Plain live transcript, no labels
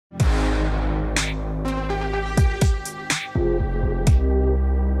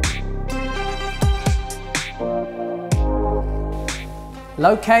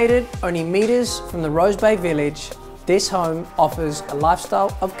Located only meters from the Rose Bay Village, this home offers a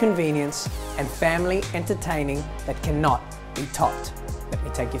lifestyle of convenience and family entertaining that cannot be topped. Let me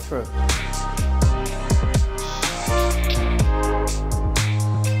take you through.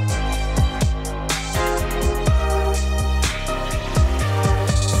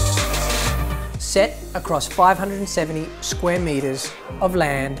 Set across 570 square meters of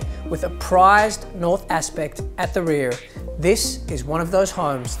land with a prized north aspect at the rear, this is one of those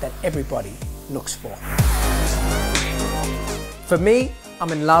homes that everybody looks for. For me,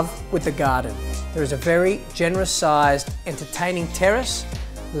 I'm in love with the garden. There is a very generous sized, entertaining terrace,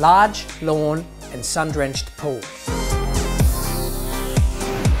 large lawn and sun-drenched pool.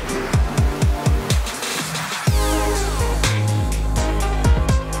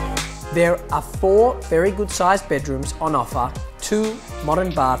 There are 4 very good sized bedrooms on offer, 2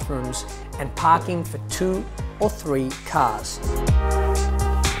 modern bathrooms and parking for 2 or 3 cars.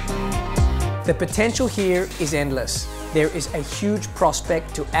 The potential here is endless. There is a huge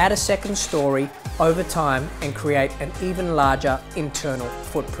prospect to add a second story over time and create an even larger internal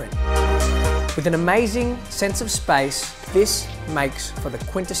footprint. With an amazing sense of space, this makes for the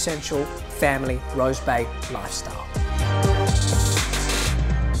quintessential family Rose Bay lifestyle.